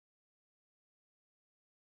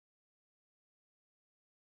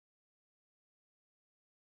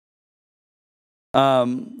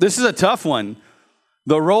This is a tough one.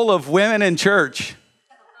 The role of women in church.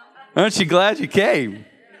 Aren't you glad you came?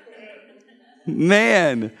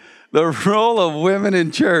 Man, the role of women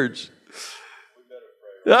in church.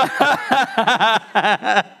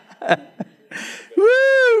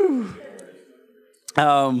 Woo!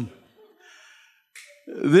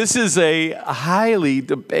 This is a highly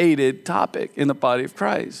debated topic in the body of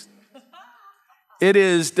Christ.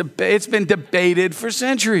 It's been debated for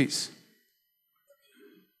centuries.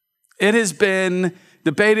 It has been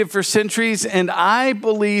debated for centuries, and I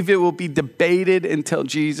believe it will be debated until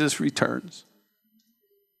Jesus returns.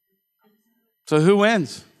 So who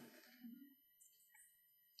wins?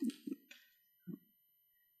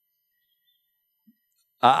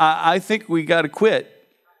 I think we got to quit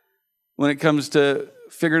when it comes to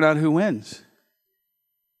figuring out who wins.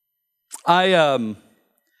 You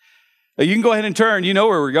can go ahead and turn. You know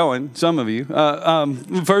where we're going, some of you.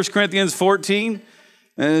 1 Corinthians 14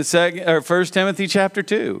 and 1 Timothy chapter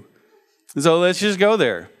 2. So let's just go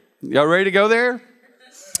there. Y'all ready to go there?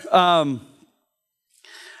 On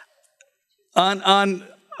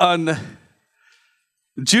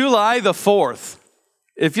July the 4th,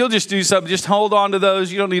 if you'll just do something, just hold on to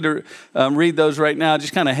those. You don't need to read those right now.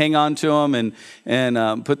 Just kind of hang on to them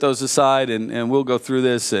and put those aside, and we'll go through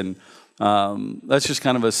this. And that's just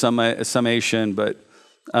kind of a summation. But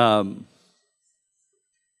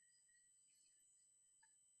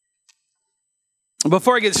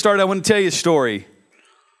before I get started, I want to tell you a story.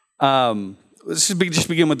 Let's just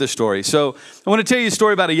begin with this story. So I want to tell you a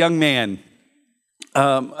story about a young man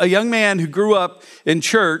who grew up in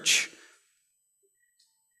church.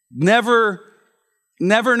 Never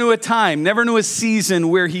knew a time, never knew a season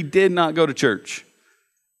where he did not go to church.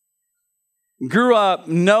 Grew up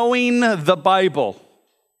knowing the Bible.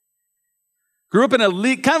 Grew up in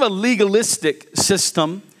kind of a legalistic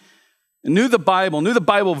system. Knew the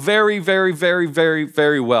Bible very, very, very, very,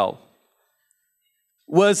 very well.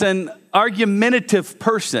 Was an argumentative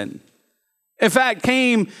person. In fact,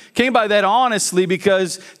 came by that honestly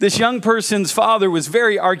because this young person's father was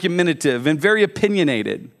very argumentative and very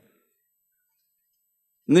opinionated.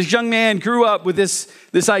 And this young man grew up with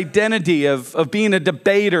this identity of being a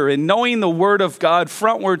debater and knowing the Word of God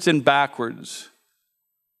frontwards and backwards.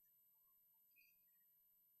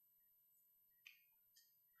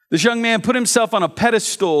 This young man put himself on a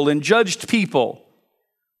pedestal and judged people.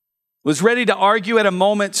 Was ready to argue at a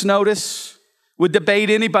moment's notice. Would debate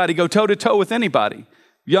anybody, go toe-to-toe with anybody.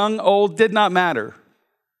 Young, old, did not matter.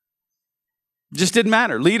 Just didn't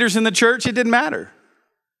matter. Leaders in the church, it didn't matter.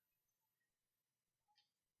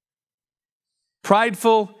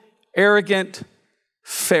 Prideful, arrogant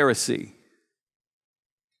Pharisee.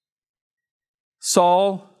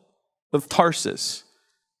 Saul of Tarsus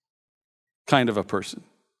kind of a person.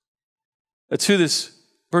 That's who this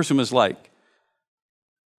person was like.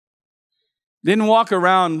 Didn't walk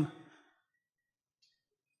around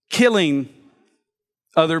killing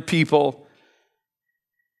other people,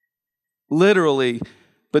 literally,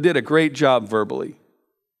 but did a great job verbally.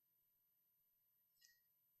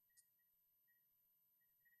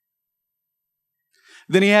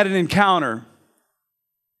 Then he had an encounter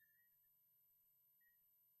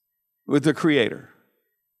with the Creator.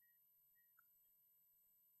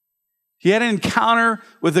 He had an encounter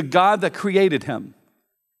with the God that created him.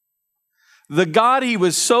 The God he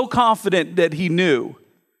was so confident that he knew.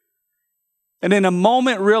 And in a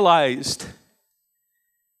moment realized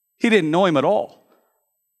he didn't know him at all.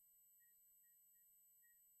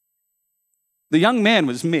 The young man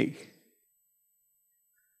was me.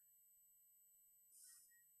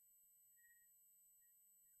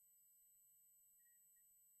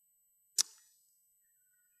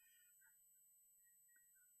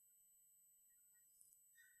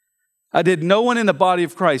 I did no one in the body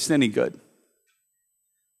of Christ any good.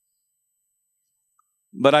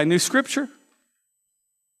 But I knew Scripture.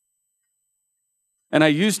 And I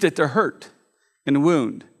used it to hurt and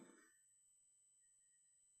wound.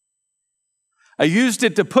 I used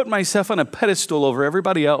it to put myself on a pedestal over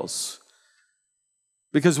everybody else.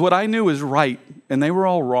 Because what I knew was right, and they were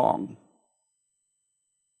all wrong.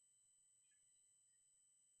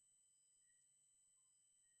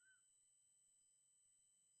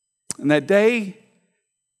 And that day,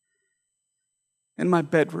 in my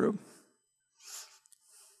bedroom,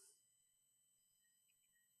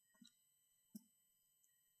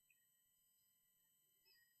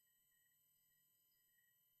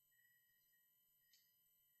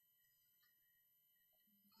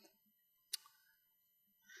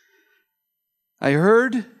 I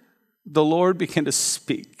heard the Lord begin to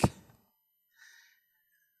speak.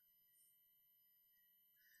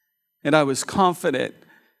 And I was confident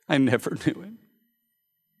I never knew him.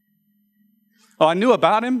 Oh, I knew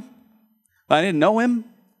about him. But I didn't know him.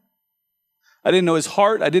 I didn't know his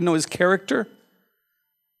heart. I didn't know his character.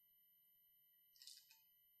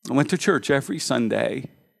 I went to church every Sunday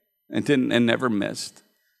and never missed.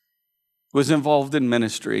 Was involved in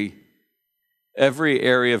ministry, every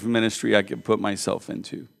area of ministry I could put myself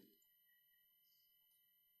into.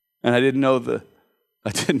 And I didn't know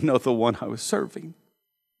the one I was serving.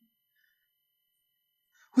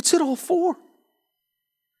 What's it all for?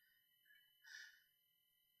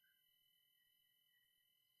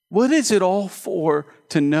 What is it all for?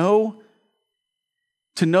 To know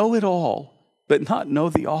it all, but not know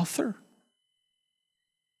the author?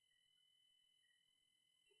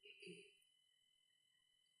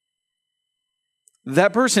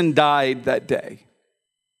 That person died that day.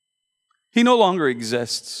 He no longer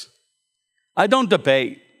exists. I don't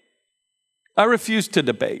debate. I refuse to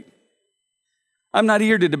debate. I'm not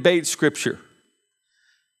here to debate Scripture.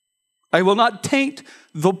 I will not taint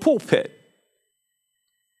the pulpit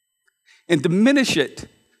and diminish it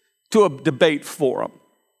to a debate forum.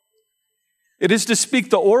 It is to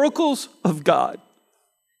speak the oracles of God.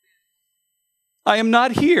 I am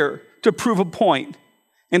not here to prove a point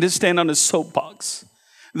and to stand on a soapbox.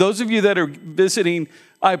 Those of you that are visiting,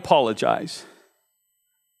 I apologize.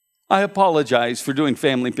 I apologize for doing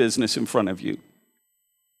family business in front of you.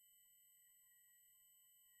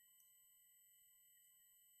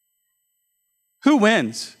 Who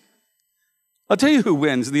wins? I'll tell you who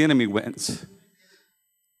wins. The enemy wins.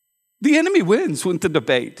 The enemy wins with the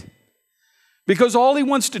debate. Because all he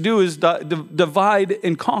wants to do is divide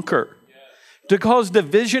and conquer. To cause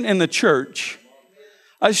division in the church.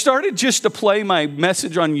 I started just to play my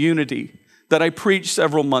message on unity that I preached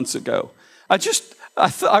several months ago. I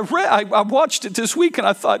watched it this week and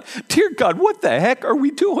I thought, dear God, what the heck are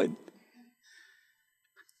we doing?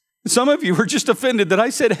 Some of you were just offended that I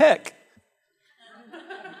said heck.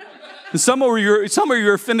 And some of you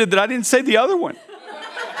are offended that I didn't say the other one.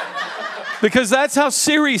 Because that's how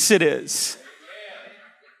serious it is.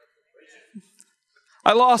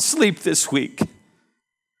 I lost sleep this week.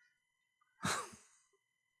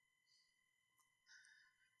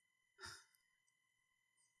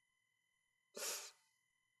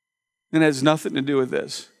 And it has nothing to do with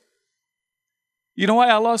this. You know why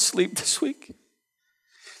I lost sleep this week?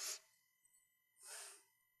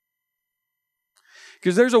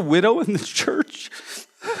 Because there's a widow in this church.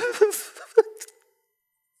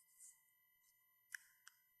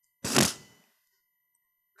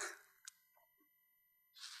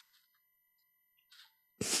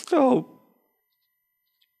 Oh,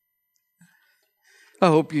 I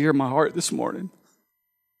hope you hear my heart this morning.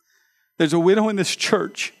 There's a widow in this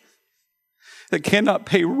church that cannot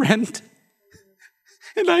pay rent,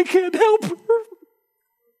 and I can't help her.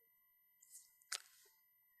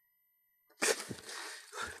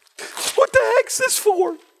 What the heck's this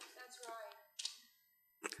for?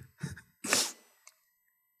 That's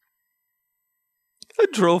right. I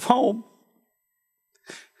drove home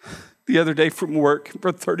the other day from work.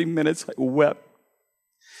 For 30 minutes, I wept.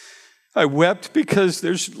 I wept because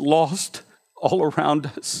there's lost all around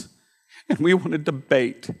us, and we want to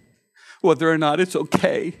debate whether or not it's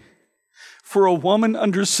okay for a woman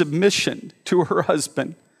under submission to her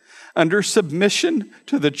husband, under submission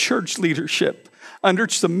to the church leadership, under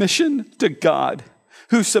submission to God,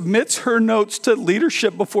 who submits her notes to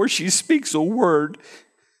leadership before she speaks a word.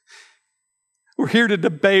 We're here to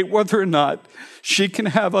debate whether or not she can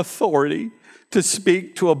have authority to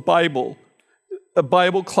speak to a Bible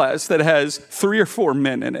class that has 3 or 4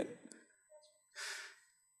 men in it.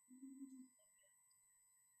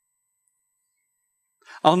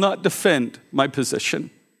 I'll not defend my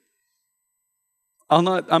position. I'm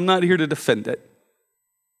not here to defend it.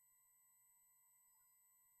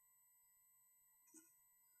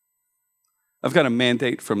 I've got a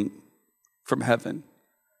mandate from heaven.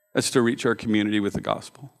 That's to reach our community with the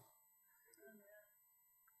gospel.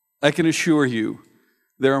 I can assure you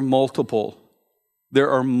there are multiple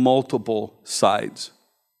sides.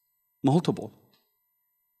 Multiple.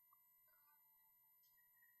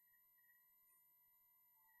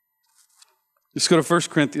 Let's go to 1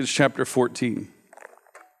 Corinthians chapter 14.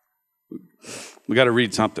 We got to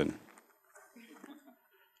read something.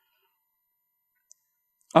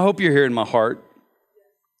 I hope you're hearing my heart.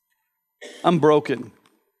 I'm broken.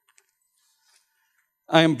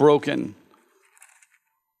 I am broken.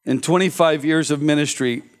 In 25 years of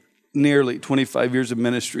ministry, nearly 25 years of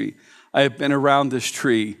ministry, I have been around this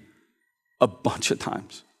tree a bunch of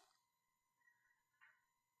times.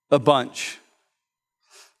 A bunch.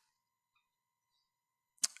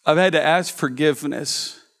 I've had to ask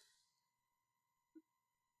forgiveness.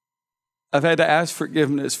 I've had to ask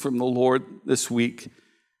forgiveness from the Lord this week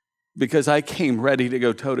because I came ready to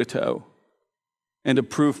go toe-to-toe and to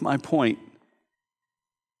prove my point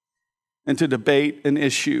and to debate an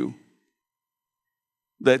issue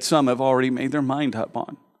that some have already made their mind up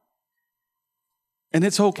on. And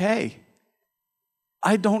it's okay.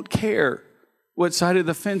 I don't care what side of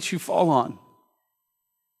the fence you fall on.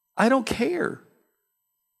 I don't care.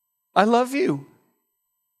 I love you.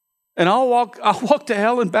 And I'll walk to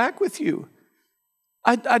hell and back with you.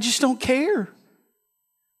 I just don't care.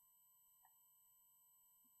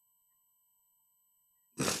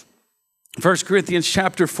 1 Corinthians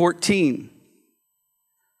chapter 14.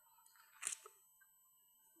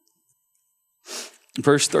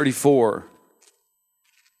 Verse 34.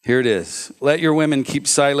 Here it is. Let your women keep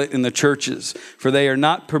silent in the churches, for they are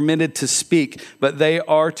not permitted to speak, but they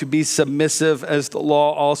are to be submissive, as the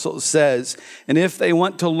law also says. And if they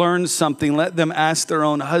want to learn something, let them ask their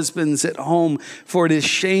own husbands at home, for it is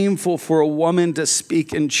shameful for a woman to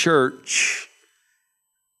speak in church.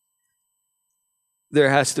 There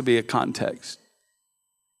has to be a context.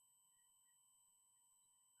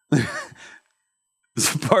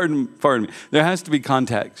 Pardon me. There has to be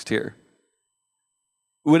context here.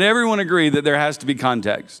 Would everyone agree that there has to be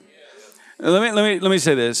context? Let me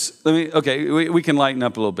say this. We can lighten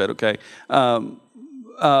up a little bit, okay?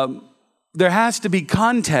 There has to be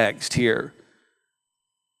context here.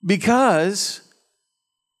 Because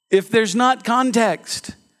if there's not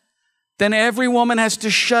context, then every woman has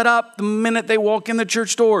to shut up the minute they walk in the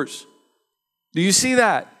church doors. Do you see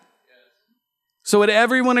that? So would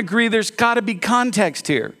everyone agree there's got to be context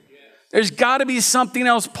here? There's got to be something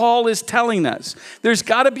else Paul is telling us. There's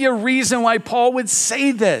got to be a reason why Paul would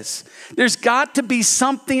say this. There's got to be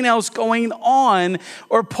something else going on,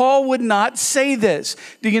 or Paul would not say this.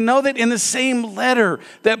 Do you know that in the same letter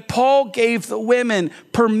that Paul gave the women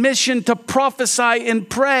permission to prophesy and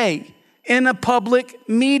pray in a public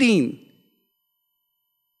meeting?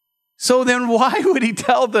 So then why would he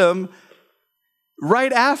tell them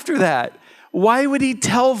right after that? Why would he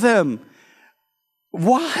tell them?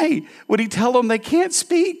 Why would he tell them they can't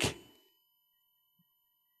speak?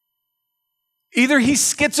 Either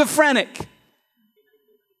he's schizophrenic,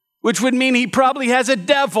 which would mean he probably has a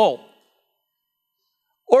devil,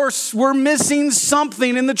 or we're missing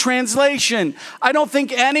something in the translation. I don't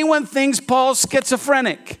think anyone thinks Paul's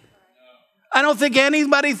schizophrenic. I don't think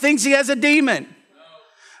anybody thinks he has a demon.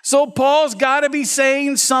 So Paul's got to be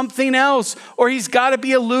saying something else, or he's got to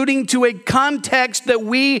be alluding to a context that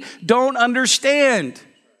we don't understand.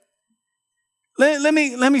 Let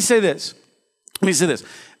me say this.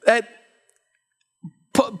 That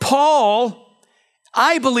Paul,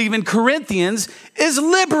 I believe in Corinthians, is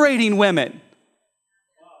liberating women.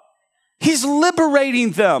 He's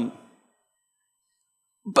liberating them.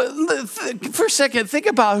 But for a second, think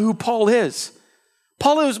about who Paul is.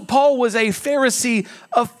 Paul was a Pharisee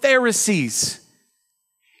of Pharisees.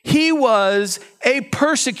 He was a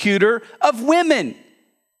persecutor of women.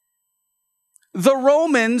 The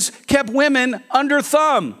Romans kept women under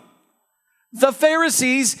thumb. The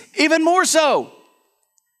Pharisees even more so.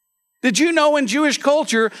 Did you know in Jewish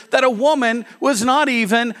culture that a woman was not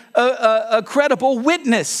even a credible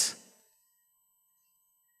witness?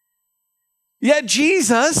 Yet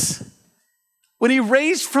Jesus, when he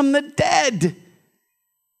raised from the dead,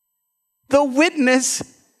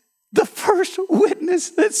 the first witness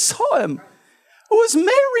that saw him was Mary.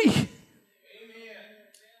 Amen.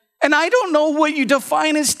 And I don't know what you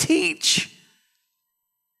define as teach,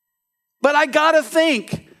 but I gotta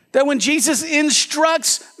think that when Jesus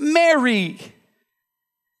instructs Mary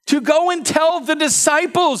to go and tell the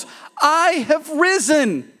disciples, I have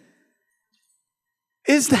risen,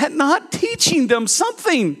 is that not teaching them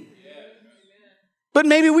something? But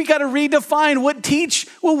maybe we got to redefine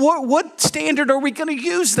what standard are we going to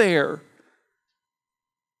use there?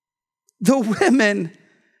 The women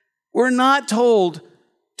were not told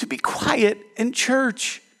to be quiet in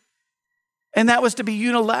church. And that was to be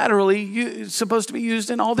unilaterally supposed to be used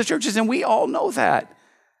in all the churches. And we all know that.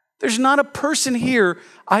 There's not a person here,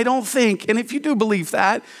 I don't think, and if you do believe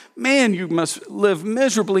that, man, you must live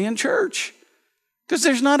miserably in church. Because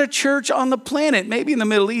there's not a church on the planet, maybe in the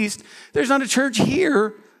Middle East, there's not a church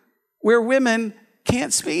here where women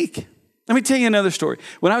can't speak. Let me tell you another story.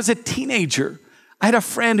 When I was a teenager, I had a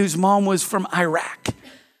friend whose mom was from Iraq.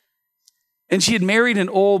 And she had married an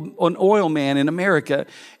oil man in America,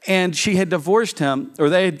 and she had divorced him, or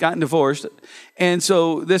they had gotten divorced. And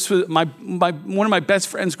so this was one of my best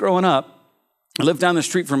friends growing up lived down the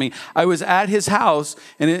street from me. I was at his house,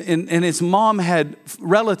 and his mom had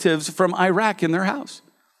relatives from Iraq in their house.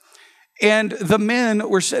 And the men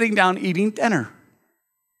were sitting down eating dinner.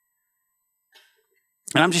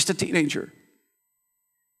 And I'm just a teenager.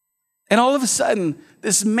 And all of a sudden,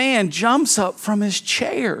 this man jumps up from his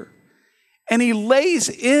chair and he lays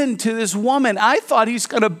into this woman. I thought he's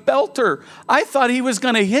going to belt her. I thought he was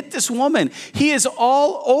going to hit this woman. He is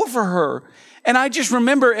all over her. And I just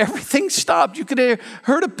remember everything stopped. You could have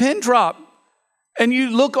heard a pin drop. And you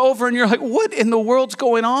look over and you're like, what in the world's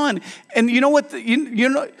going on? And you know what? Does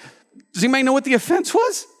anybody know what the offense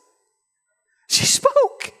was? She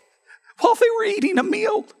spoke while they were eating a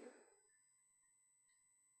meal.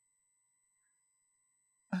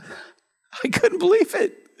 I couldn't believe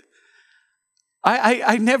it.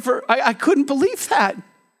 I couldn't believe that.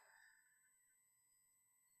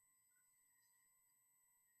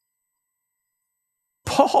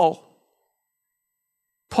 Paul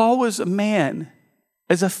was a man,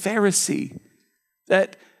 as a Pharisee,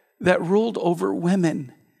 that ruled over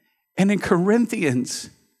women. And in Corinthians,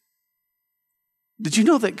 did you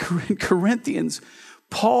know that in Corinthians,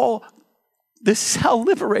 this is how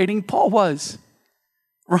liberating Paul was.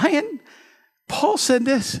 Ryan, Paul said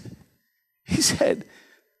this. He said,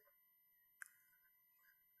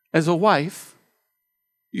 as a wife,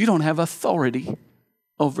 you don't have authority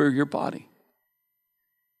over your body.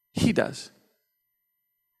 He does.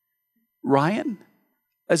 Ryan,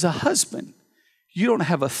 as a husband, you don't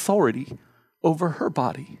have authority over her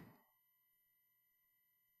body.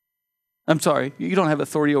 I'm sorry, you don't have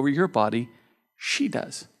authority over your body. She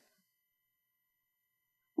does.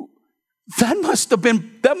 That must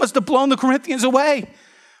have blown the Corinthians away.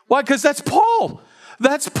 Why? Because that's Paul.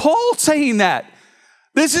 That's Paul saying that.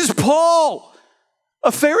 This is Paul,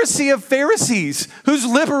 a Pharisee of Pharisees, who's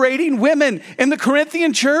liberating women in the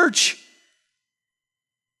Corinthian church.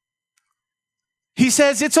 He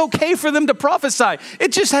says it's okay for them to prophesy.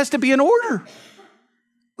 It just has to be in order.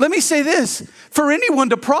 Let me say this. For anyone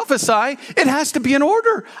to prophesy, it has to be in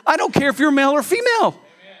order. I don't care if you're male or female.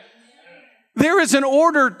 There is an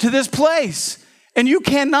order to this place. And you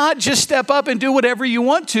cannot just step up and do whatever you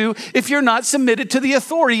want to if you're not submitted to the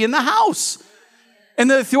authority in the house.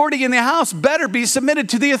 And the authority in the house better be submitted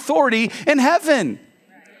to the authority in heaven.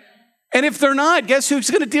 And if they're not, guess who's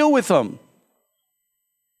going to deal with them?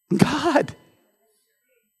 God.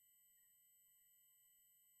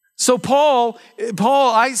 So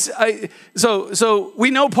so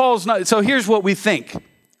we know Paul's not, so here's what we think.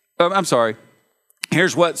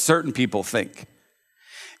 Here's what certain people think.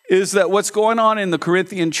 Is that what's going on in the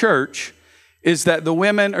Corinthian church is that the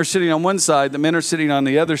women are sitting on one side, the men are sitting on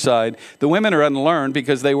the other side. The women are unlearned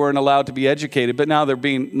because they weren't allowed to be educated, but now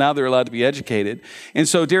they're allowed to be educated. And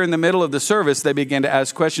so during the middle of the service, they began to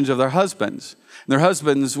ask questions of their husbands. And their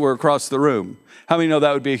husbands were across the room. How many know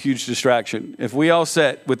that would be a huge distraction? If we all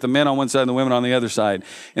sat with the men on one side and the women on the other side,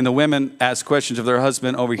 and the women asked questions of their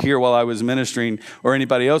husband over here while I was ministering, or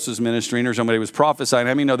anybody else was ministering, or somebody was prophesying,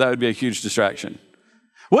 how many know that would be a huge distraction?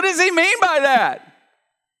 What does he mean by that?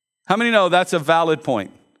 How many know that's a valid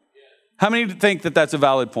point? How many think that that's a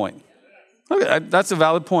valid point? Okay, that's a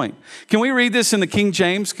valid point. Can we read this in the King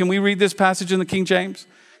James? Can we read this passage in the King James?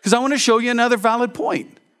 Because I want to show you another valid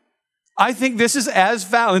point. I think this is as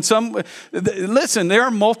valid. Listen, there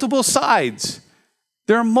are multiple sides.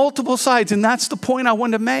 There are multiple sides, and that's the point I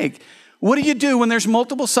want to make. What do you do when there's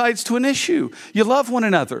multiple sides to an issue? You love one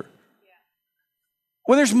another.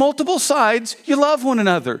 When there's multiple sides, you love one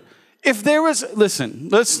another. Listen,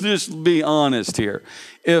 let's just be honest here.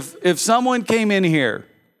 If someone came in here,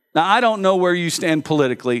 now I don't know where you stand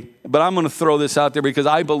politically, but I'm going to throw this out there because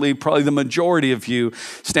I believe probably the majority of you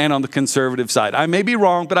stand on the conservative side. I may be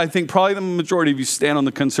wrong, but I think probably the majority of you stand on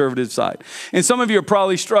the conservative side. And some of you are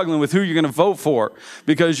probably struggling with who you're going to vote for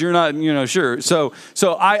because you're not, sure. So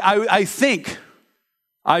I think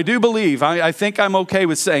I'm okay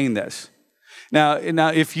with saying this. Now,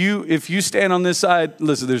 if you stand on this side,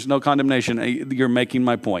 listen, there's no condemnation. You're making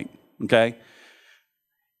my point, okay?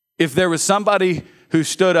 If there was somebody who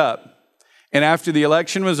stood up and after the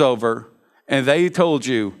election was over and they told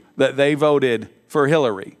you that they voted for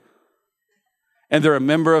Hillary and they're a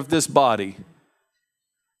member of this body,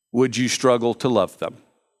 would you struggle to love them?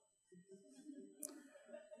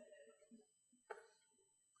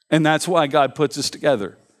 And that's why God puts us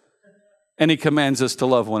together and he commands us to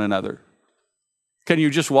love one another. Can you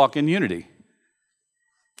just walk in unity?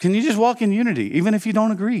 Can you just walk in unity, even if you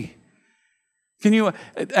don't agree?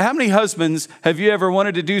 How many husbands have you ever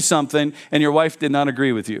wanted to do something and your wife did not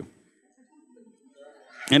agree with you?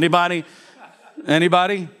 Anybody?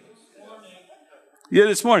 Yeah,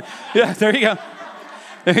 this morning. Yeah, there you go.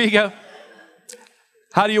 There you go.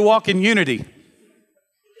 How do you walk in unity?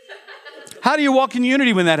 How do you walk in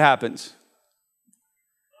unity when that happens?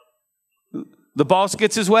 The boss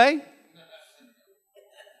gets his way?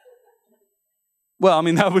 Well, I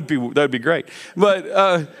mean, that would be great. But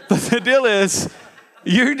the deal is,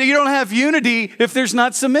 you don't have unity if there's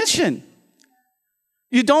not submission.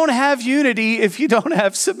 You don't have unity if you don't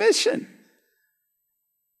have submission.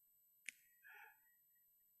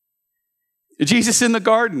 Jesus in the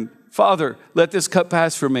garden, Father, let this cup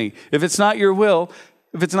pass from me. If it's not your will,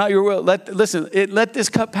 let this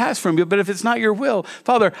cup pass from you. But if it's not your will,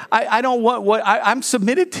 Father, I don't want I'm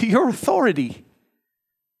submitted to your authority.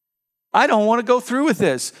 I don't want to go through with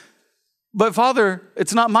this. But Father,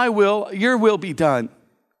 it's not my will, your will be done.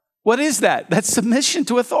 What is that? That's submission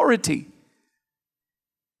to authority.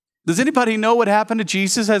 Does anybody know what happened to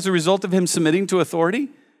Jesus as a result of him submitting to authority?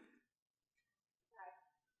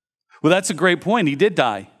 Well, that's a great point. He did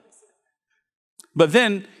die. But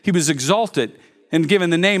then he was exalted and given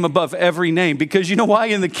the name above every name. Because you know why?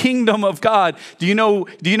 In the kingdom of God, do you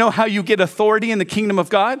know how you get authority in the kingdom of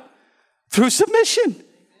God? Through submission.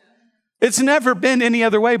 It's never been any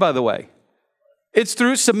other way, by the way. It's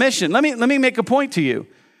through submission. Let me make a point to you.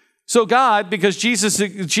 So God, because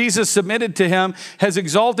Jesus submitted to him, has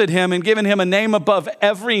exalted him and given him a name above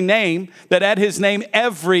every name, that at his name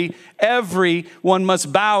everyone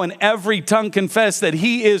must bow and every tongue confess that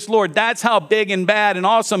he is Lord. That's how big and bad and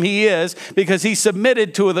awesome he is, because he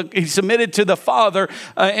submitted to the Father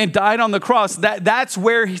and died on the cross. That's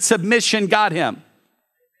where submission got him.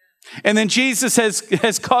 And then Jesus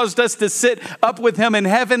has caused us to sit up with him in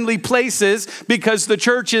heavenly places because the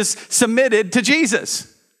church is submitted to Jesus.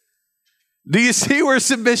 Do you see where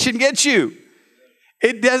submission gets you?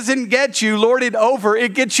 It doesn't get you lorded over.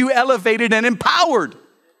 It gets you elevated and empowered.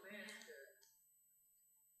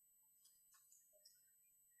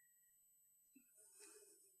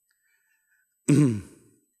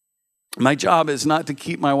 My job is not to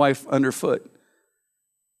keep my wife underfoot.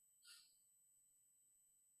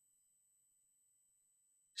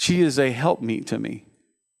 She is a helpmeet to me.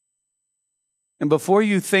 And before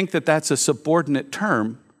you think that that's a subordinate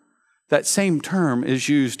term, that same term is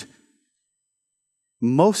used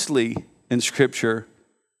mostly in Scripture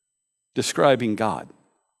describing God.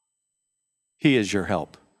 He is your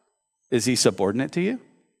help. Is he subordinate to you?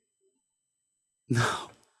 No.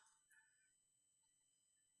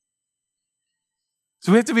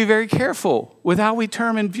 So we have to be very careful with how we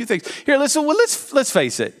term and view things. Here, listen, let's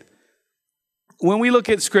face it. When we look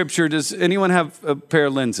at Scripture, does anyone have a pair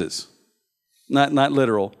of lenses? Not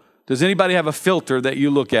literal. Does anybody have a filter that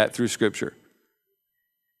you look at through Scripture?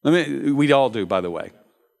 We all do, by the way.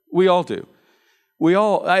 We all do.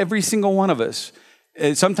 Every single one of us.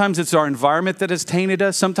 Sometimes it's our environment that has tainted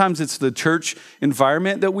us. Sometimes it's the church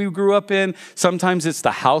environment that we grew up in. Sometimes it's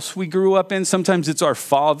the house we grew up in. Sometimes it's our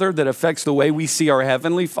Father that affects the way we see our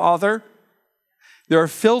Heavenly Father. There are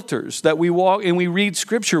filters that we walk and we read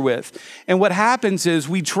Scripture with. And what happens is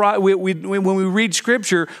when we read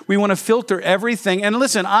Scripture, we want to filter everything. And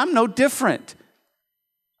listen, I'm no different.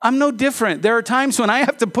 I'm no different. There are times when I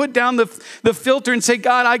have to put down the filter and say,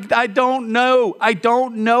 God, I don't know. I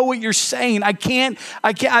don't know what you're saying. I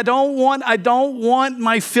don't want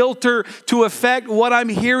my filter to affect what I'm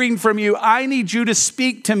hearing from you. I need you to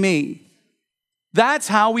speak to me. That's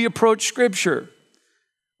how we approach Scripture.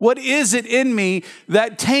 What is it in me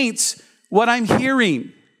that taints what I'm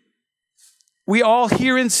hearing? We all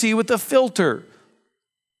hear and see with the filter.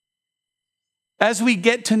 As we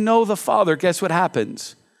get to know the Father, guess what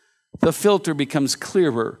happens? The filter becomes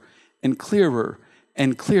clearer and clearer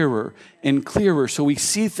and clearer and clearer. So we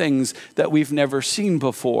see things that we've never seen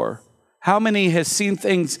before. How many has seen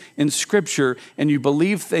things in Scripture and you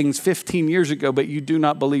believe things 15 years ago, but you do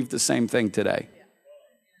not believe the same thing today?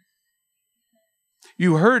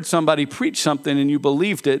 You heard somebody preach something and you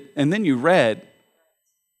believed it, and then you read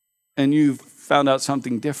and you found out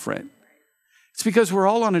something different. It's because we're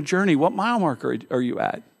all on a journey. What mile marker are you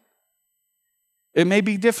at? It may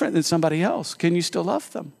be different than somebody else. Can you still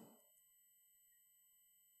love them?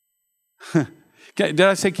 Did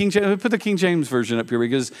I say King James? Put the King James version up here,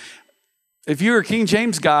 because if you're a King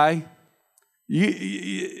James guy,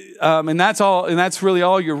 and that's really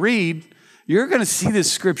all you read, you're going to see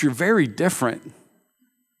this Scripture very different.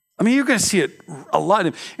 I mean, you're going to see it a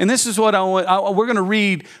lot. And this is what we're going to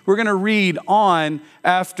read. We're going to read on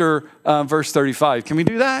after verse 35. Can we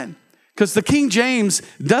do that? Because the King James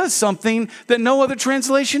does something that no other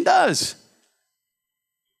translation does.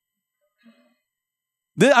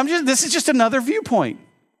 This is just another viewpoint.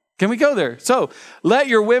 Can we go there? So, let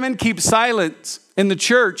your women keep silence in the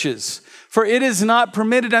churches, for it is not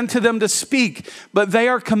permitted unto them to speak, but they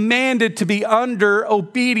are commanded to be under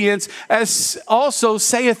obedience, as also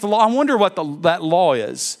saith the law. I wonder what that law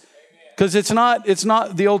is, because it's not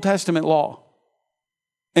the Old Testament law.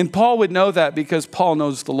 And Paul would know that because Paul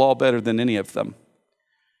knows the law better than any of them.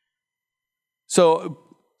 So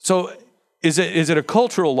is it a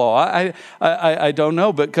cultural law? I don't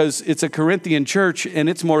know, because it's a Corinthian church and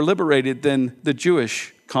it's more liberated than the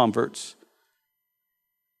Jewish converts.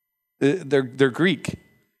 They're Greek.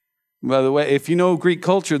 By the way, if you know Greek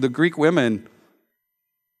culture, the Greek women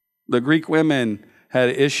had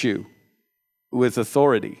an issue with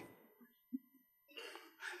authority.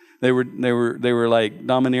 They were like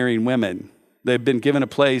domineering women. They've been given a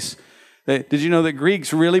place. Did you know that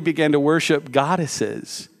Greeks really began to worship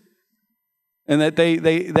goddesses? And that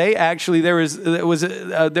they actually, there was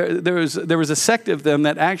a sect of them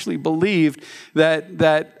that actually believed that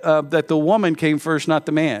the woman came first, not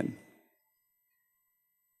the man.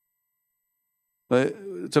 But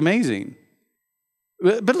it's amazing.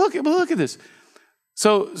 But look at this.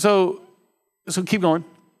 So keep going.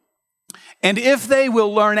 And if they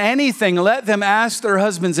will learn anything, let them ask their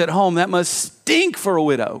husbands at home. That must stink for a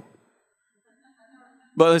widow.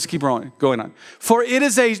 But let's keep going on. For it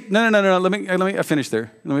is a no. Let me finish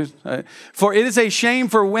there. For it is a shame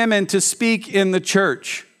for women to speak in the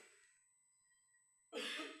church.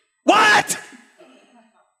 What?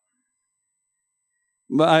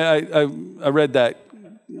 I read that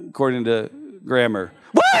according to grammar.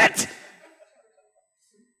 What?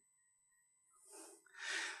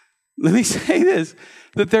 Let me say this,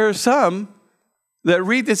 that there are some that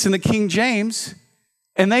read this in the King James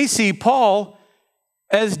and they see Paul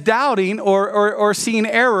as doubting or seeing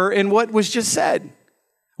error in what was just said.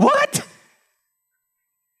 What?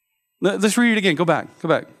 Let's read it again. Go back.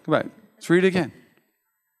 Let's read it again.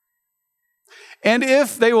 And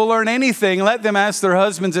if they will learn anything, let them ask their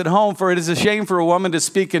husbands at home, for it is a shame for a woman to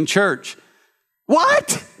speak in church.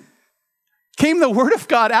 What? Came the word of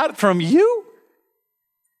God out from you?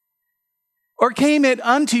 Or came it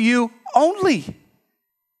unto you only?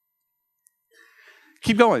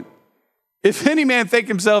 Keep going. If any man think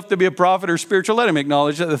himself to be a prophet or spiritual, let him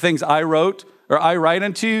acknowledge that the things I write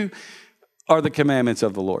unto you are the commandments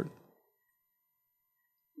of the Lord.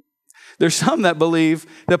 There's some that believe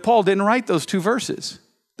that Paul didn't write those 2 verses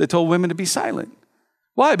that told women to be silent.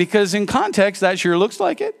 Why? Because in context, that sure looks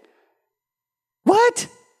like it. What?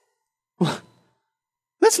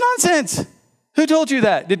 That's nonsense. Who told you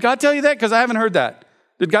that? Did God tell you that? Because I haven't heard that.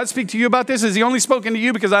 Did God speak to you about this? Has he only spoken to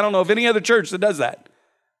you? Because I don't know of any other church that does that.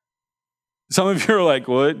 Some of you are like,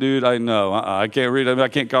 what, dude? I know. I can't read it. I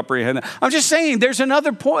can't comprehend that. I'm just saying there's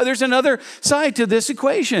another point. There's another side to this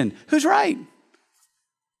equation. Who's right?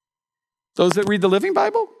 Those that read the Living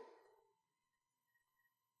Bible?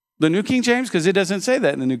 The New King James? Because it doesn't say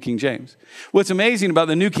that in the New King James. What's amazing about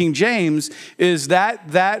the New King James is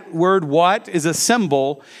that word what is a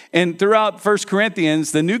symbol. And throughout 1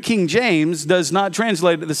 Corinthians, the New King James does not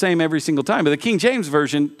translate it the same every single time. But the King James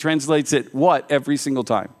Version translates it what every single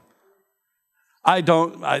time.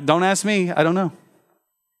 Don't ask me. I don't know.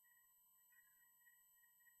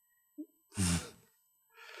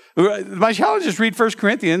 My challenge is read 1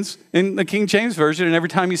 Corinthians in the King James Version, and every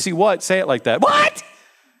time you see what, say it like that. What?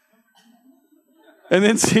 And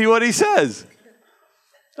then see what he says.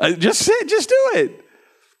 Just do it.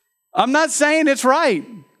 I'm not saying it's right.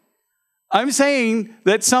 I'm saying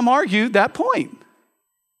that some argue that point.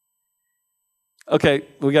 Okay,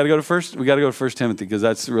 we got to go to 1 Timothy because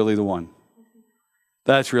that's really the one.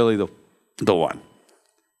 That's really the one.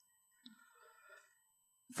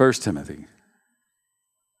 1 Timothy.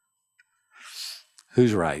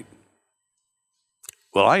 Who's right?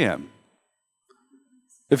 Well, I am.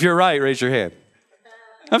 If you're right, raise your hand.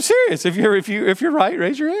 I'm serious. If you're right,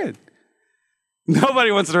 raise your hand. Nobody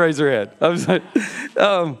wants to raise their hand. I was like,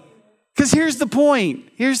 because here's the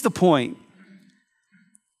point.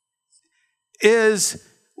 Is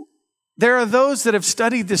there are those that have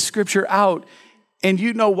studied this scripture out, and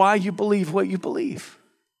you know why you believe what you believe.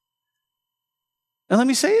 And let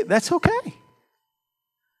me say it, that's okay.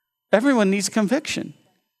 Everyone needs conviction.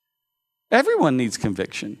 Everyone needs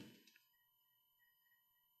conviction.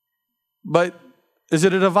 But is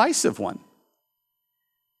it a divisive one?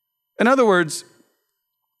 In other words,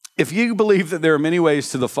 if you believe that there are many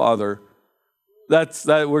ways to the Father, that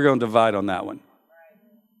we're going to divide on that one.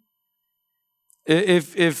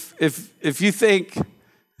 If you think,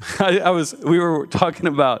 we were talking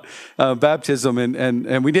about baptism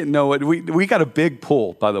and we didn't know what we got a big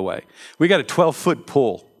pool, by the way. We got a 12-foot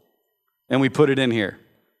pool, and we put it in here.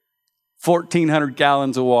 1,400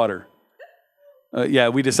 gallons of water.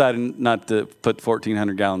 We decided not to put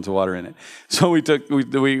 1,400 gallons of water in it. So we took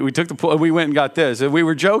the pool. We went and got this, and we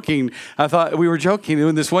were joking. I thought we were joking,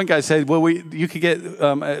 and this one guy said, "Well, you could get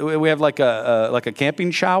we have like a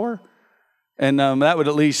camping shower, and that would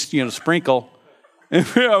at least sprinkle." And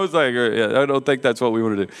I was like, "Yeah, I don't think that's what we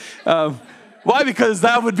want to do." Why? Because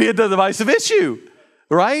that would be a divisive issue,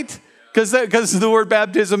 right? Because the word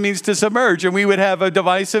baptism means to submerge, and we would have a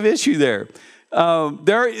divisive issue there.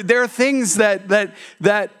 There are things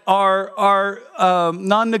that are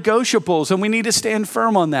non-negotiables, and we need to stand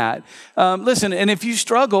firm on that. Listen, and if you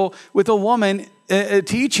struggle with a woman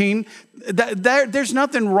teaching, there's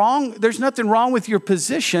nothing wrong. There's nothing wrong with your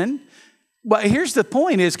position. But here's the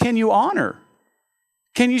point: is can you honor?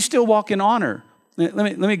 Can you still walk in honor?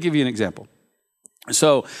 Let me give you an example.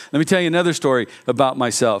 So let me tell you another story about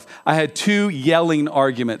myself. I had 2 yelling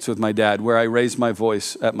arguments with my dad where I raised my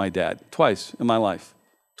voice at my dad twice in my life.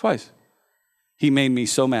 Twice. He made me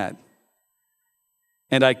so mad.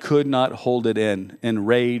 And I could not hold it in, and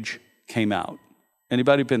rage came out.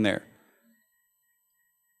 Anybody been there?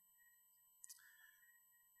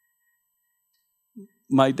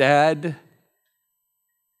 My dad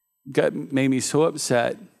made me so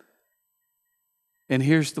upset. And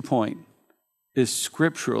here's the point. Is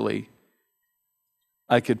scripturally,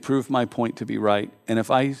 I could prove my point to be right. And if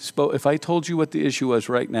I told you what the issue was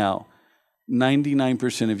right now,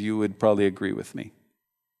 99% of you would probably agree with me.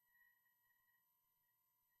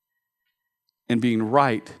 And being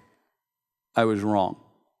right, I was wrong.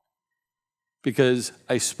 Because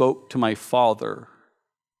I spoke to my father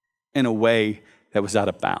in a way that was out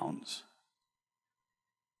of bounds.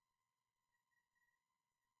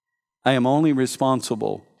 I am only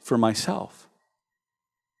responsible for myself.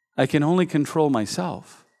 I can only control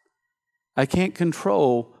myself. I can't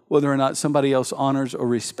control whether or not somebody else honors or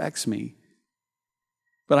respects me.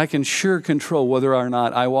 But I can sure control whether or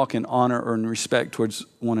not I walk in honor or in respect towards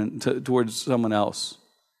someone else.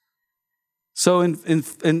 So in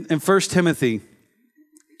 1 Timothy,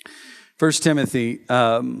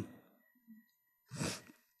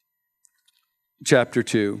 chapter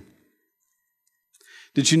 2,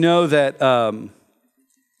 did you know that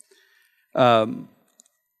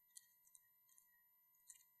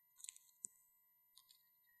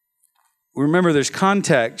remember, there's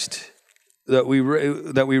context that we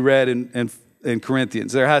read in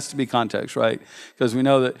Corinthians. There has to be context, right? Because we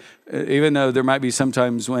know that even though there might be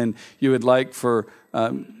sometimes when you would like for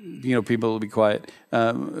people to be quiet,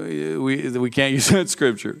 we can't use that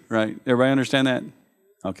scripture, right? Everybody understand that?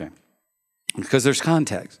 Okay. Because there's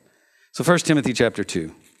context. So 1 Timothy chapter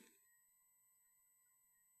 2.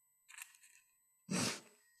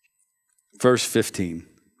 Verse 15.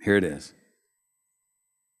 Here it is.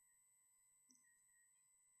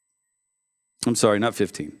 I'm sorry, not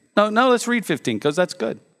 15. No, let's read 15 because that's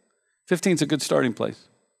good. 15 is a good starting place.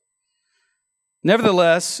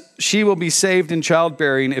 Nevertheless, she will be saved in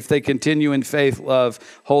childbearing if they continue in faith, love,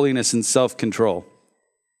 holiness, and self-control.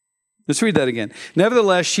 Let's read that again.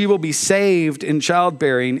 Nevertheless, she will be saved in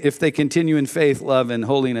childbearing if they continue in faith, love, and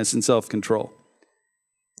holiness, and self-control.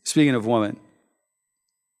 Speaking of woman.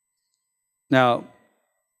 Now,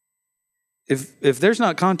 if there's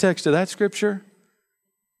not context to that scripture,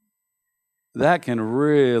 that can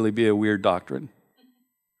really be a weird doctrine.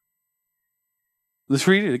 Let's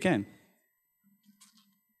read it again.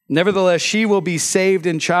 Nevertheless, she will be saved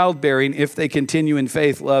in childbearing if they continue in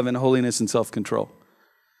faith, love, and holiness, and self-control.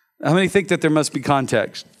 How many think that there must be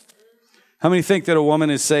context? How many think that a woman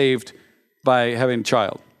is saved by having a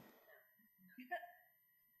child?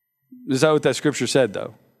 Is that what that scripture said,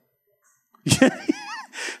 though?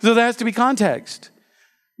 So there has to be context.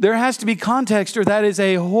 There has to be context, or that is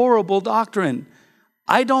a horrible doctrine.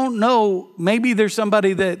 I don't know. Maybe there's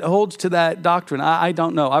somebody that holds to that doctrine. I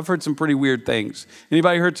don't know. I've heard some pretty weird things.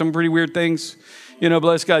 Anybody heard some pretty weird things?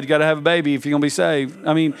 Bless God, you got to have a baby if you're going to be saved.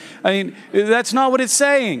 I mean, that's not what it's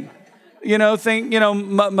saying.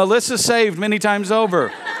 Melissa's saved many times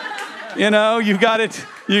over. You got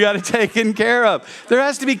it taken care of. There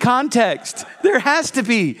has to be context. There has to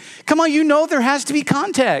be. Come on, there has to be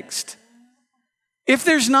context. If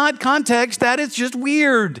there's not context, that is just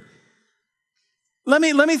weird. Let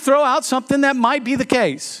me throw out something that might be the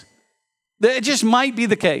case. It just might be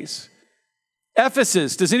the case.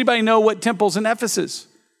 Ephesus. Does anybody know what temple's in Ephesus?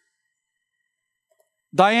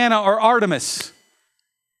 Diana or Artemis?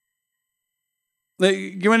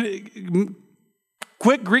 Quick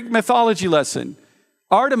Greek mythology lesson.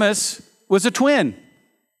 Artemis was a twin.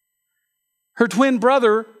 Her twin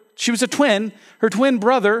brother, she was a twin. Her twin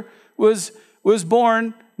brother was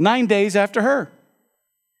born 9 days after her.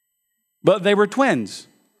 But they were twins.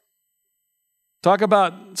 Talk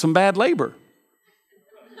about some bad labor.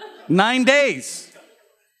 9 days.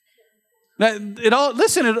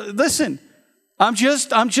 Listen.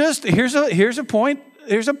 Here's a point.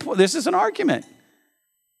 This is an argument.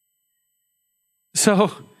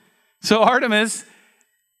 So Artemis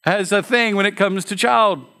has a thing when it comes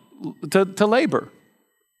to labor.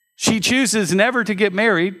 She chooses never to get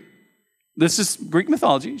married. This is Greek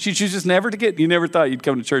mythology. She chooses never to get. You never thought you'd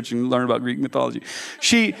come to church and learn about Greek mythology.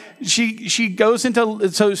 She goes into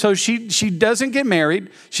so she doesn't get married.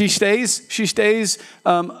 She stays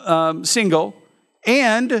single,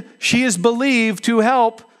 and she is believed to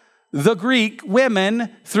help the Greek women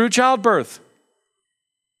through childbirth.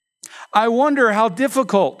 I wonder how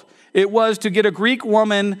difficult it was to get a Greek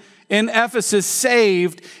woman in Ephesus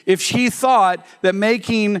saved if she thought that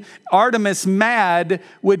making Artemis mad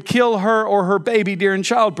would kill her or her baby during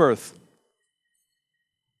childbirth.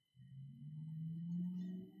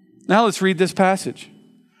 Now let's read this passage.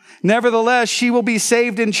 Nevertheless, she will be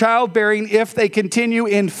saved in childbearing if they continue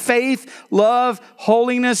in faith, love,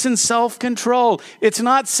 holiness, and self-control. It's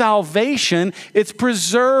not salvation, it's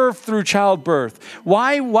preserved through childbirth.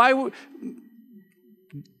 Why?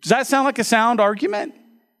 Does that sound like a sound argument?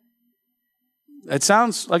 It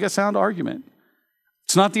sounds like a sound argument.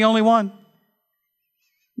 It's not the only one.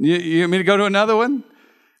 You want me to go to another one?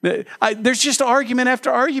 There's just argument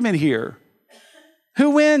after argument here. Who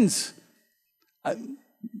wins?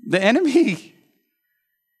 The enemy.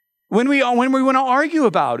 When we want to argue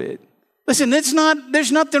about it. Listen, there's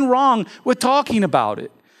nothing wrong with talking about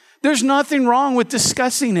it. There's nothing wrong with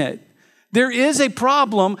discussing it. There is a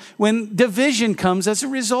problem when division comes as a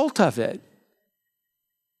result of it.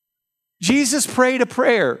 Jesus prayed a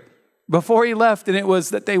prayer before he left, and it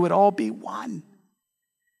was that they would all be one.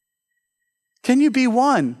 Can you be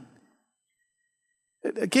one?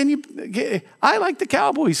 I like the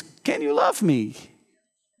Cowboys. Can you love me?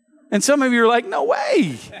 And some of you are like, no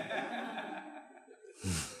way.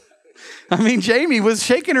 I mean, Jamie was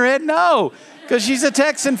shaking her head no, because she's a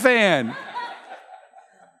Texan fan.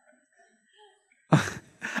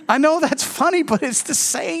 I know that's funny, but it's the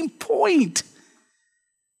same point.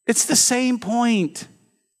 It's the same point.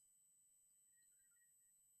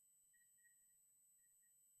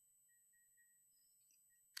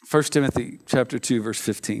 First Timothy chapter 2, verse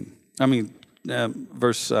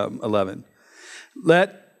 11.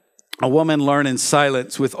 Let a woman learn in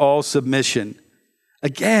silence with all submission.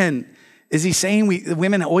 Again, is he saying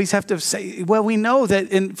women always have to say, well, we know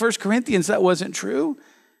that in 1 Corinthians that wasn't true.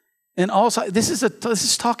 And also, this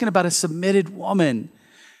is talking about a submitted woman.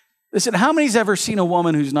 Listen, how many's ever seen a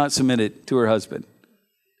woman who's not submitted to her husband?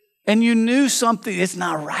 And you knew something, it's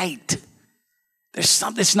not right. There's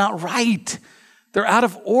something, it's not right. They're out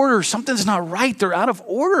of order. Something's not right. They're out of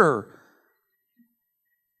order.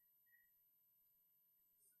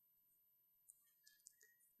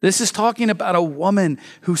 This is talking about a woman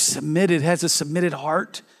who's submitted, has a submitted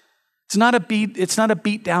heart. It's not a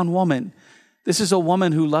beat down woman. This is a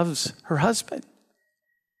woman who loves her husband.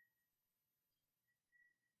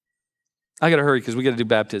 I got to hurry because we got to do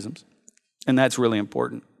baptisms. And that's really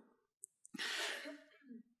important.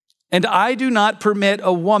 And I do not permit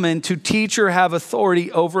a woman to teach or have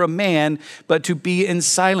authority over a man, but to be in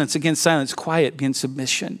silence. Again, silence, quiet, be in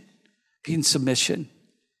submission. Be in submission.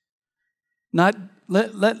 Not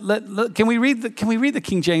can we read the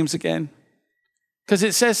King James again? Because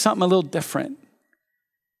it says something a little different.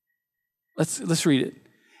 Let's read it.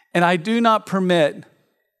 And I do not permit.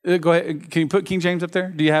 Go ahead. Can you put King James up there?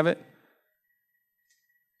 Do you have it?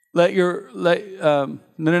 Okay,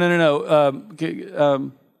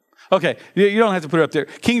 you don't have to put it up there.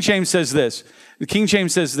 King James says this. The King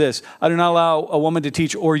James says this. I do not allow a woman to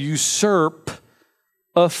teach or usurp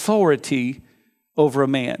authority over a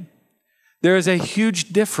man. There is a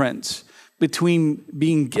huge difference between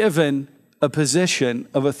being given a position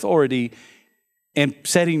of authority and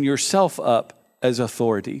setting yourself up as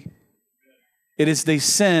authority. It is the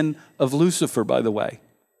sin of Lucifer, by the way.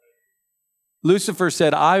 Lucifer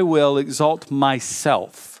said, I will exalt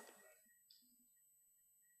myself.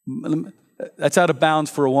 That's out of bounds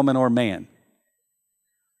for a woman or a man.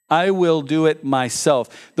 I will do it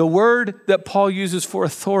myself. The word that Paul uses for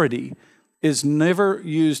authority is never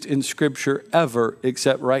used in Scripture ever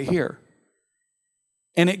except right here.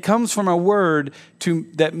 And it comes from a word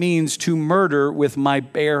that means to murder with my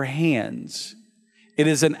bare hands. It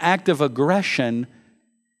is an act of aggression,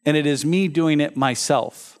 and it is me doing it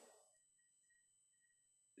myself.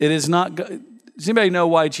 It is not. Does anybody know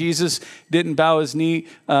why Jesus didn't bow his knee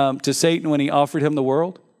to Satan when he offered him the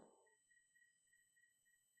world?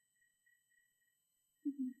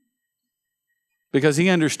 because he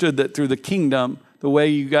understood that through the kingdom, the way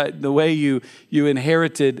you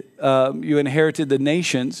inherited the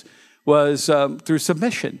nations was through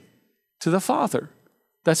submission to the Father.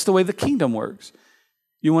 That's the way the kingdom works.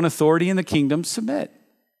 You want authority in the kingdom, submit.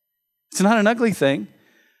 It's not an ugly thing.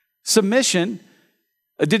 Submission.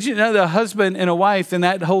 Did you know the husband and a wife and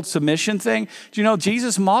that whole submission thing? Do you know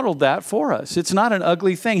Jesus modeled that for us? It's not an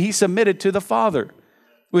ugly thing. He submitted to the Father.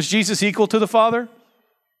 Was Jesus equal to the Father?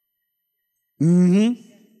 Mm-hmm.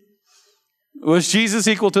 Was Jesus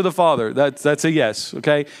equal to the Father? That's a yes,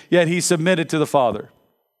 okay? Yet he submitted to the Father.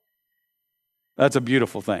 That's a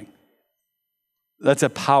beautiful thing. That's a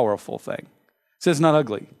powerful thing. So it's not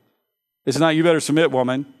ugly. It's not, you better submit,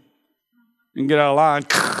 woman. You can get out of line.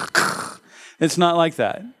 It's not like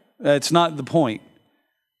that. That's not the point.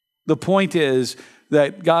 The point is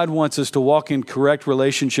that God wants us to walk in correct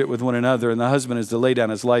relationship with one another, and the husband is to lay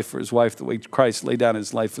down his life for his wife the way Christ laid down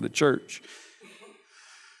his life for the church.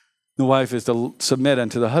 The wife is to submit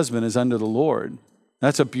unto the husband as unto the Lord.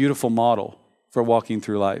 That's a beautiful model for walking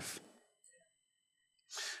through life.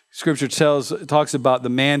 Scripture talks about the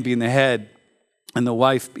man being the head and the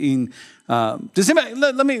wife being. Does anybody?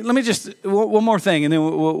 Let me just one more thing, and then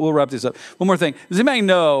we'll wrap this up. One more thing. Does anybody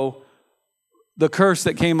know the curse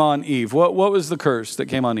that came on Eve? What was the curse that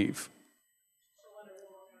came on Eve?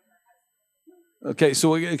 Okay. So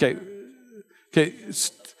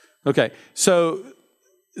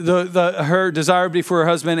her desire would be for her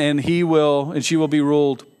husband, and she will be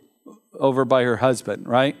ruled over by her husband,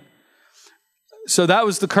 right? So that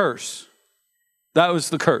was the curse. That was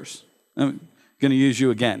the curse. I'm going to use you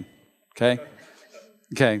again, okay?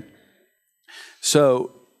 Okay.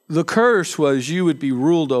 So the curse was you would be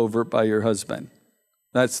ruled over by your husband.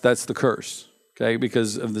 That's the curse, okay,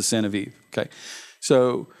 because of the sin of Eve, okay?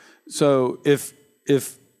 So if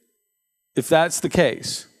that's the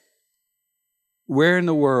case, where in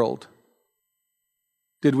the world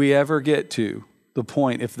did we ever get to the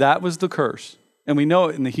point, if that was the curse, and we know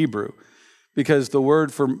it in the Hebrew, because the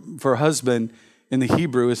word for husband in the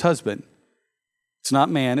Hebrew is husband. It's not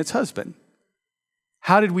man, it's husband.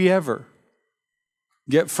 How did we ever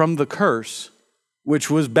get from the curse, which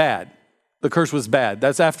was bad? The curse was bad.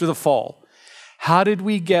 That's after the fall. How did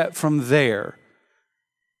we get from there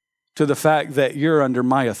to the fact that you're under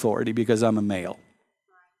my authority because I'm a male?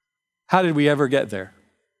 How did we ever get there?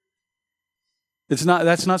 That's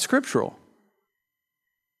not scriptural.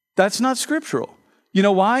 That's not scriptural. You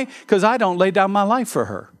know why? Because I don't lay down my life for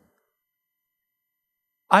her.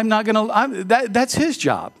 That's his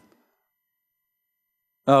job.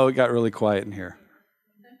 Oh, it got really quiet in here.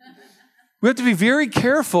 We have to be very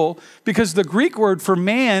careful because the Greek word for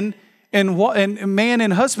man and man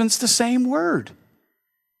and husband's the same word.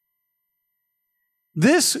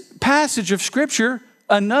 This passage of Scripture,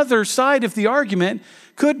 another side of the argument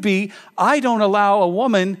could be, I don't allow a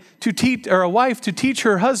woman to teach, or a wife to teach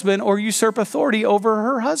her husband or usurp authority over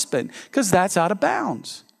her husband, because that's out of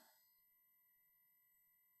bounds.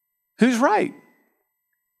 Who's right?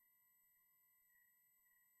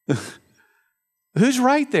 Who's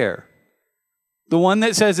right there? The one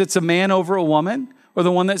that says it's a man over a woman, or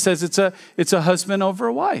the one that says it's a husband over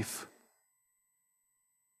a wife?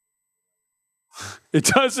 It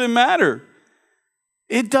doesn't matter.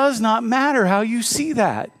 It does not matter how you see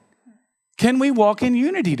that. Can we walk in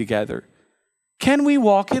unity together? Can we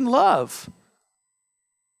walk in love?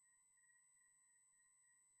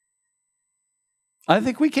 I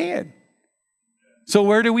think we can. So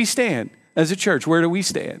where do we stand as a church? Where do we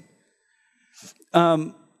stand?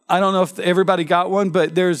 I don't know if everybody got one,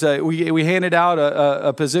 but we handed out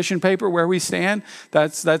a position paper where we stand.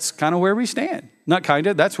 That's kind of where we stand. Not kind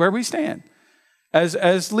of, that's where we stand.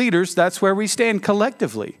 As leaders, that's where we stand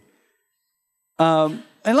collectively. And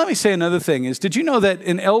let me say another thing is, did you know that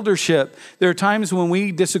in eldership, there are times when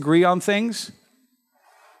we disagree on things,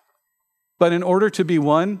 but in order to be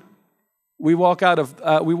one, we walk out of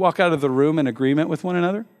the room in agreement with one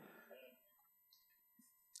another?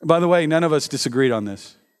 By the way, none of us disagreed on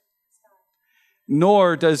this.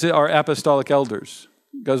 Nor does it our apostolic elders,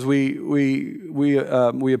 because we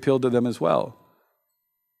appealed to them as well.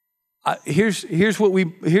 Here's what we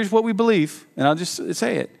believe, and I'll just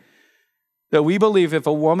say it, that we believe if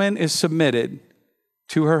a woman is submitted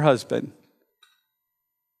to her husband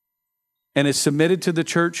and is submitted to the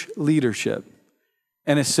church leadership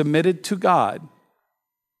and is submitted to God,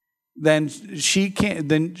 then she can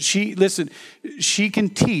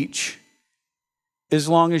teach as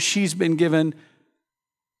long as she's been given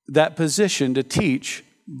that position to teach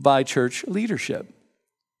by church leadership.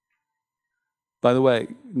 By the way,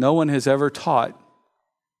 no woman has ever taught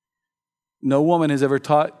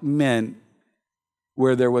men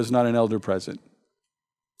where there was not an elder present.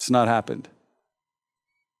 It's not happened.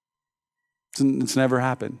 It's never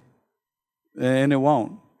happened. And it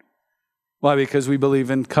won't. Why? Because we believe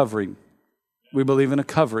in covering. We believe in a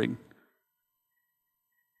covering.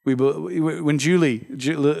 When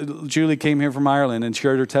Julie came here from Ireland and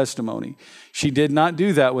shared her testimony, she did not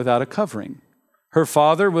do that without a covering. Her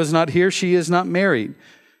father was not here. She is not married.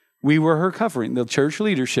 We were her covering. The church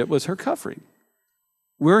leadership was her covering.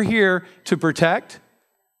 We're here to protect.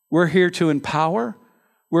 We're here to empower.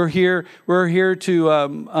 We're here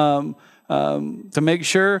to make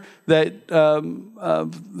sure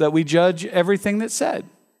that we judge everything that's said.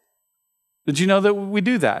 Did you know that we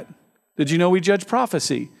do that? Did you know we judge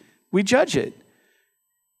prophecy? We judge it.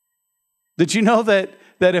 Did you know that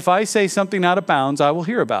if I say something out of bounds, I will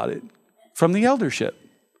hear about it from the eldership?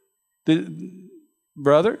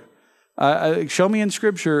 Brother, show me in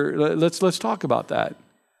Scripture. Let's talk about that.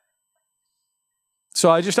 So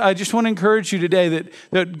I just want to encourage you today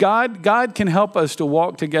that God can help us to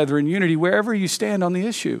walk together in unity wherever you stand on the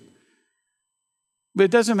issue. But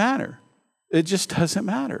it doesn't matter. It just doesn't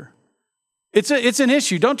matter. It's an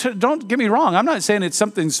issue. Don't get me wrong. I'm not saying it's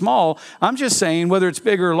something small. I'm just saying whether it's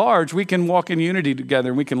big or large, we can walk in unity together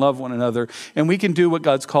and we can love one another and we can do what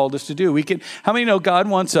God's called us to do. How many know God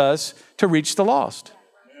wants us to reach the lost?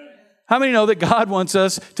 How many know that God wants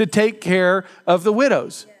us to take care of the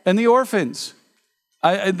widows and the orphans?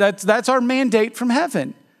 That's our mandate from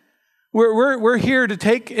heaven. We're here to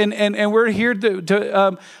take and we're here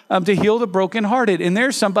to heal the brokenhearted. And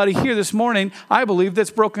there's somebody here this morning, I believe,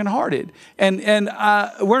 that's brokenhearted. And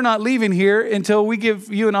we're not leaving here until we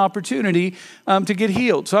give you an opportunity to get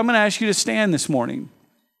healed. So I'm going to ask you to stand this morning.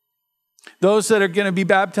 Those that are going to be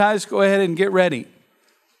baptized, go ahead and get ready.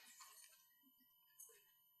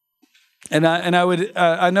 And I know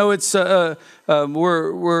it's we're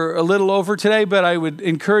a little over today, but I would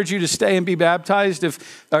encourage you to stay and be baptized.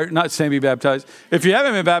 If you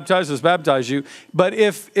haven't been baptized, let's baptize you. But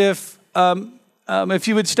if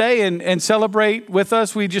you would stay and celebrate with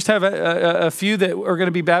us, we just have a few that are going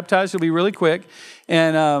to be baptized. It'll be really quick,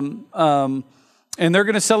 and they're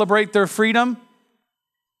going to celebrate their freedom,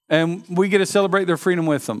 and we get to celebrate their freedom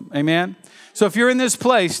with them. Amen. So if you're in this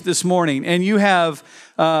place this morning and you have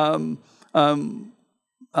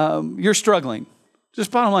you're struggling.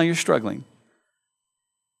 Just bottom line, you're struggling.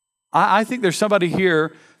 I think there's somebody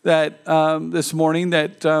here that this morning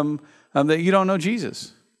that you don't know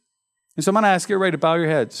Jesus. And so I'm going to ask everybody to bow your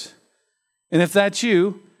heads. And if that's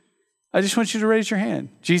you, I just want you to raise your hand.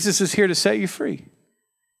 Jesus is here to set you free.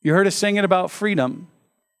 You heard us singing about freedom.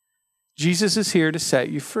 Jesus is here to set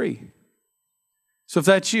you free. So if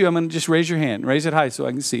that's you, I'm going to just raise your hand. Raise it high so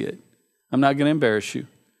I can see it. I'm not going to embarrass you.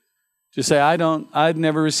 Just say, I'd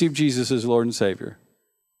never received Jesus as Lord and Savior.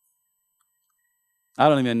 I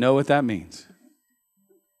don't even know what that means.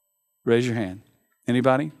 Raise your hand.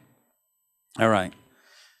 Anybody? All right.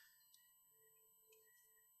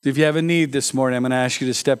 If you have a need this morning, I'm going to ask you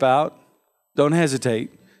to step out. Don't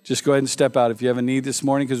hesitate. Just go ahead and step out if you have a need this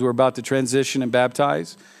morning, because we're about to transition and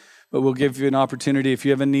baptize. But we'll give you an opportunity. If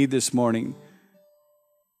you have a need this morning,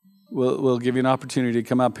 we'll give you an opportunity to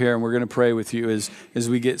come up here, and we're going to pray with you as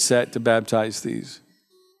we get set to baptize these.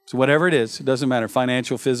 So whatever it is, it doesn't matter.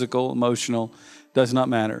 Financial, physical, emotional, does not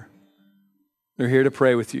matter. They're here to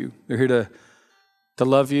pray with you. They're here to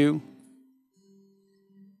love you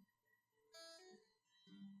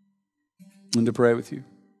and to pray with you.